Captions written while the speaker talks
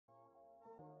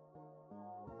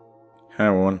Hi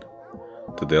everyone,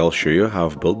 today I'll show you how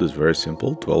I've built this very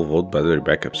simple 12-volt battery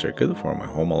backup circuit for my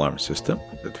home alarm system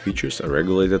that features a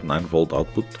regulated 9-volt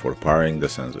output for powering the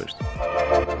sensors.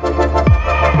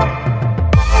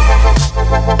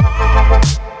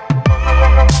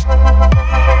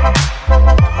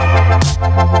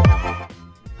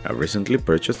 I recently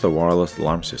purchased a wireless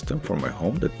alarm system for my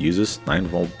home that uses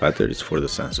 9-volt batteries for the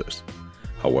sensors.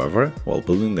 However, while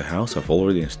building the house, I've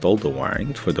already installed the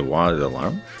wiring for the wired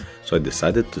alarm, so I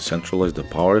decided to centralize the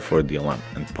power for the alarm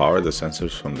and power the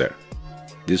sensors from there.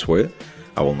 This way,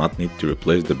 I will not need to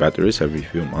replace the batteries every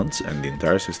few months and the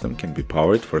entire system can be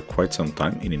powered for quite some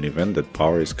time in an event that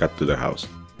power is cut to the house.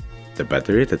 The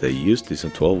battery that I used is a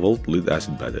 12-volt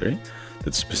lead-acid battery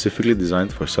that's specifically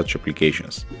designed for such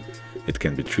applications. It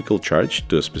can be trickle charged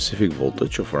to a specific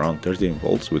voltage of around 13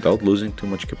 volts without losing too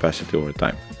much capacity over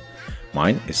time.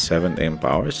 Mine is 7 amp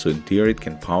hours, so in theory it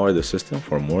can power the system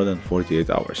for more than 48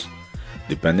 hours.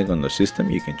 Depending on the system,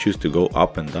 you can choose to go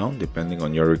up and down depending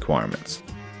on your requirements.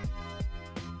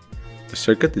 The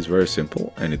circuit is very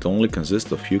simple and it only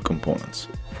consists of few components.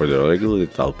 For the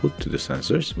regulated output to the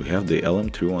sensors, we have the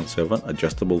LM317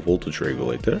 adjustable voltage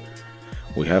regulator.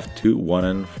 We have two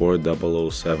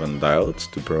 1N4007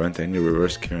 diodes to prevent any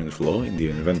reverse current flow in the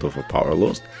event of a power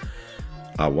loss,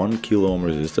 a 1 kilo ohm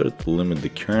resistor to limit the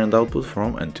current output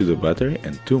from and to the battery,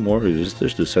 and two more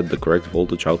resistors to set the correct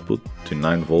voltage output to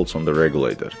 9 volts on the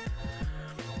regulator.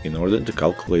 In order to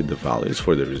calculate the values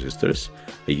for the resistors,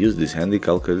 I use this handy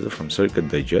calculator from Circuit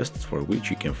Digest, for which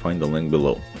you can find the link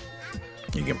below.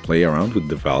 You can play around with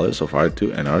the values of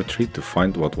R2 and R3 to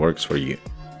find what works for you.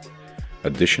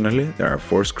 Additionally, there are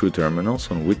 4 screw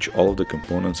terminals on which all of the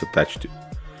components attach to.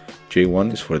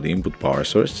 J1 is for the input power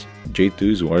source, J2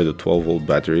 is where the 12-volt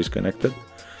battery is connected,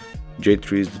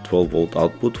 J3 is the 12-volt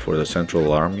output for the central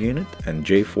alarm unit, and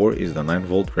J4 is the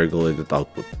 9-volt regulated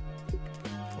output.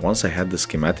 Once I had the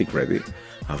schematic ready,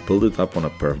 I've built it up on a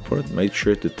perf board, made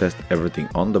sure to test everything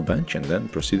on the bench, and then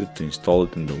proceeded to install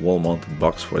it in the wall-mounted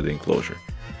box for the enclosure.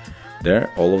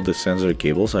 There, all of the sensor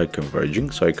cables are converging,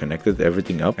 so I connected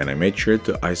everything up and I made sure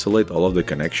to isolate all of the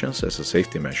connections as a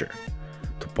safety measure.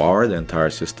 To power the entire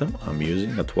system, I'm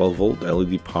using a 12-volt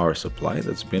LED power supply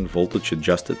that's been voltage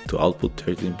adjusted to output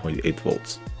 13.8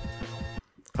 volts.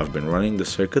 I've been running the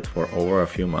circuit for over a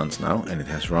few months now and it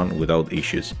has run without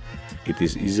issues. It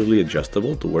is easily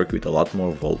adjustable to work with a lot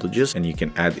more voltages, and you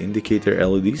can add indicator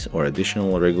LEDs or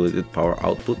additional regulated power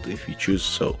output if you choose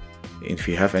so. If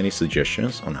you have any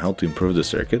suggestions on how to improve the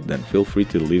circuit, then feel free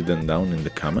to leave them down in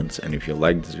the comments, and if you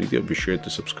like this video, be sure to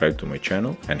subscribe to my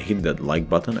channel and hit that like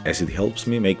button as it helps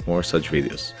me make more such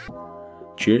videos.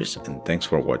 Cheers and thanks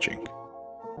for watching.